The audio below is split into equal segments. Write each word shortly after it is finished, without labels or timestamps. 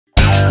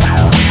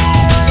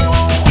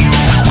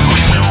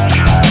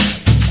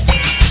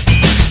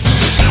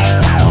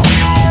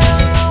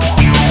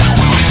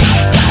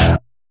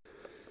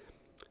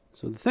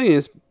thing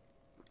is,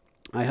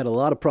 I had a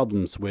lot of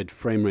problems with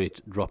frame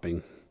rate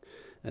dropping,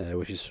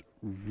 which is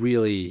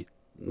really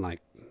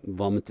like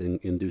vomiting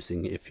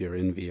inducing if you're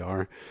in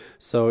VR.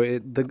 So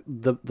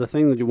the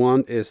thing that you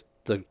want is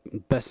the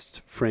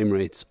best frame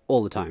rates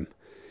all the time.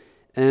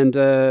 And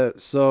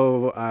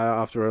so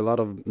after a lot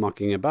of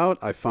mucking about,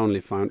 I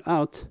finally found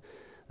out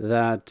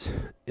that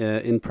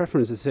in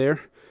preferences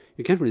here,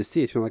 you can't really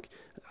see it. You're like,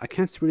 I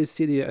can't really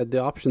see the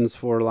options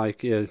for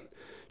like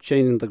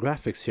changing the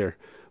graphics here.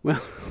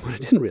 Well, what I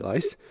didn't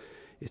realize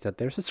is that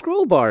there's a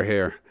scroll bar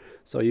here.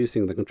 So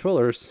using the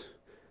controllers,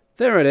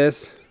 there it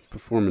is,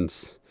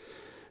 performance.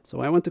 So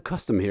I went to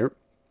custom here,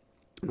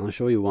 and I'll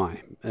show you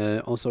why.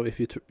 Also, if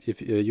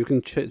you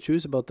can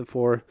choose about the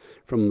 4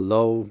 from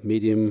low,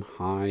 medium,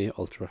 high,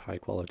 ultra high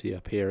quality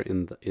up here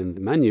in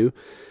the menu.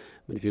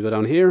 But if you go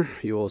down here,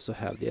 you also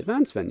have the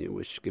advanced menu,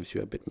 which gives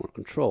you a bit more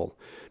control.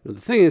 Now the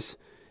thing is,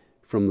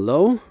 from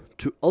low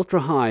to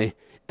ultra high,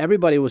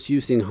 everybody was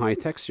using high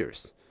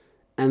textures,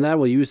 and that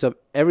will use up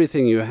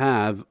everything you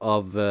have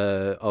of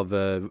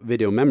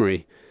video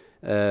memory,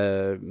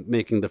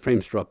 making the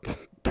frames drop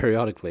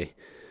periodically.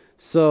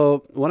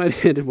 So what I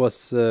did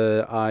was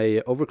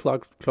I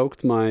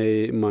overclocked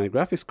my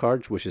graphics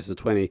card, which is a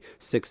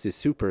 2060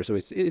 Super, so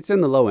it's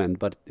in the low end,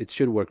 but it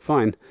should work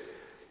fine.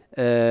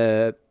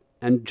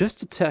 And just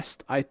to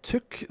test, I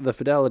took the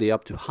fidelity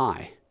up to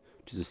high,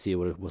 just to see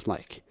what it was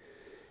like.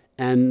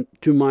 And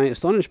to my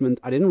astonishment,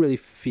 I didn't really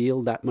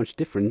feel that much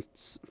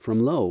difference from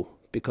low,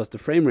 because the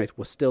frame rate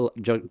was still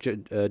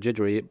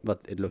jittery,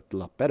 but it looked a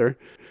lot better.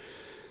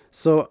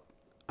 So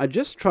I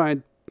just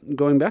tried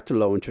going back to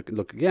low and took a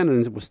look again,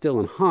 and it was still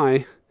on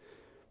high.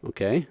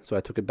 Okay, so I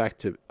took it back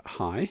to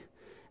high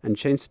and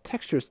changed the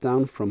textures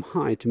down from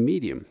high to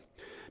medium.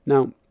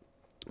 Now,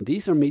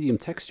 these are medium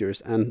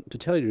textures, and to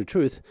tell you the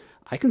truth,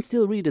 I can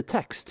still read the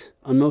text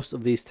on most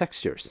of these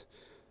textures.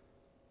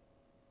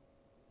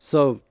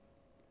 So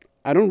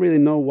I don't really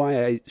know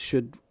why I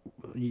should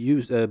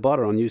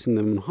bother on using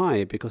them on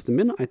high, because the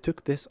minute I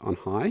took this on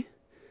high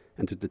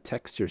and took the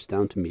textures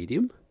down to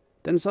medium,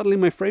 then suddenly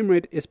my frame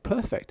rate is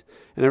perfect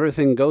and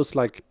everything goes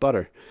like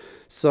butter.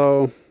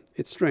 So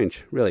it's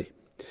strange, really.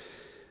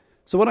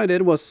 So what I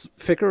did was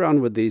fick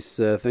around with these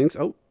things.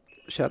 Oh,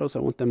 shadows, I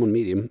want them on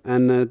medium.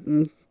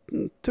 And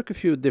took a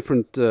few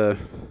different,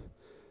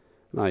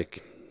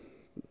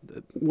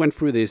 went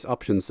through these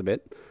options a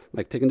bit.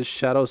 Like taking the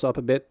shadows up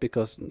a bit,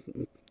 because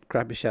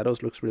crappy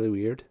shadows looks really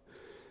weird.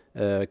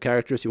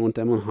 Characters, you want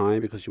them on high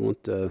because you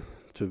want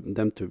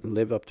them to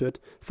live up to it.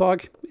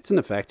 Fog, it's an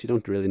effect. You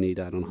don't really need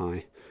that on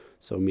high.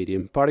 So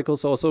medium.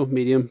 Particles also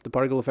medium. The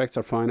particle effects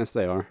are fine as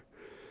they are.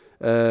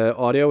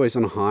 Audio is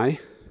on high,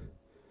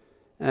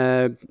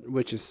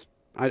 which is,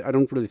 I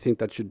don't really think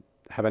that should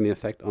have any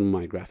effect on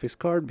my graphics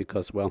card,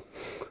 because, well,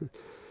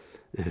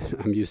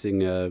 I'm using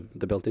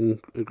the built-in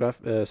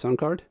sound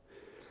card.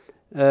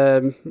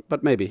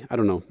 But maybe, I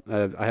don't know.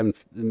 I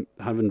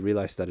haven't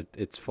realized that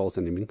it's false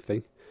animing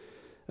thing.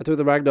 I took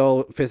the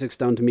ragdoll physics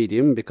down to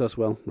medium because,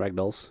 well,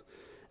 ragdolls.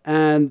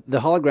 And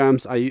the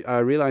holograms, I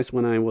realized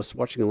when I was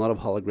watching a lot of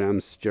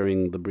holograms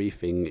during the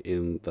briefing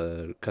in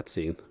the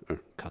cutscene,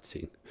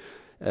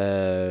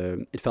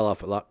 it fell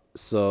off a lot.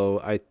 So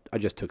I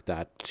just took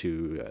that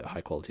to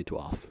high quality to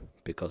off,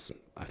 because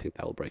I think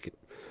that will break it.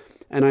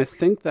 And I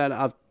think that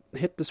I've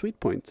hit the sweet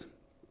point.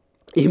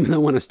 Even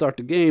though when I start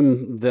the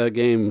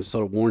game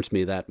sort of warns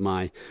me that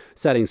my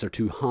settings are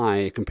too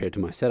high compared to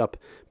my setup,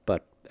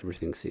 but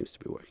everything seems to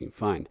be working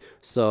fine.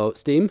 So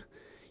Steam,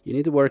 you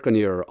need to work on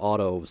your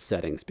auto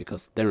settings,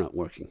 because they're not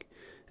working.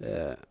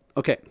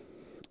 Okay.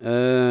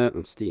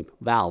 Steam.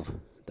 Valve.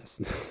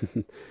 That's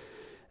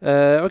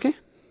okay.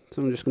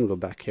 So I'm just going to go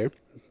back here.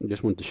 I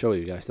just wanted to show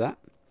you guys that.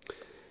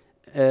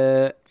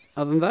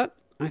 Other than that,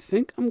 I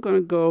think I'm going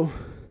to go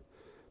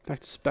back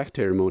to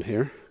spectator mode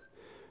here.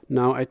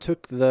 Now, I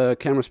took the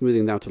camera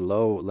smoothing down to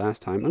low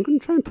last time. I'm going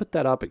to try and put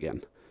that up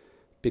again,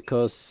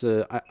 because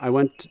I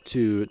went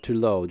to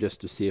low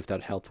just to see if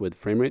that helped with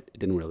frame rate. It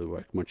didn't really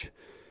work much.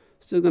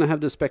 Still going to have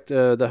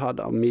the HUD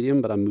on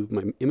medium, but I moved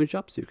my image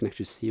up so you can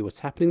actually see what's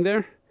happening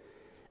there.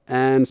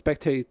 And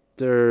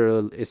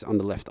spectator is on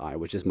the left eye,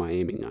 which is my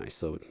aiming eye,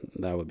 so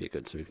that would be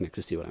good, so you can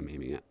actually see what I'm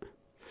aiming at.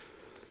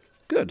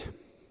 Good.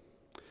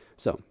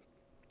 So,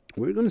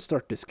 we're going to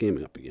start this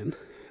game up again.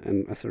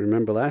 And as I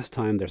remember last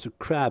time, there's a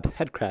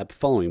head crab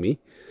following me.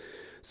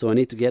 So I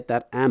need to get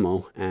that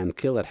ammo and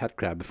kill that head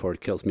crab before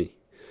it kills me.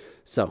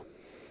 So,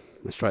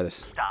 let's try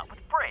this. Start with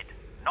bread,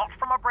 not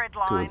from a bread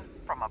line,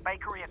 from a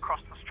bakery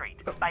across the street,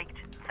 baked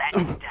that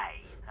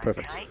day.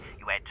 Perfect. Okay?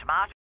 You add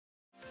tomato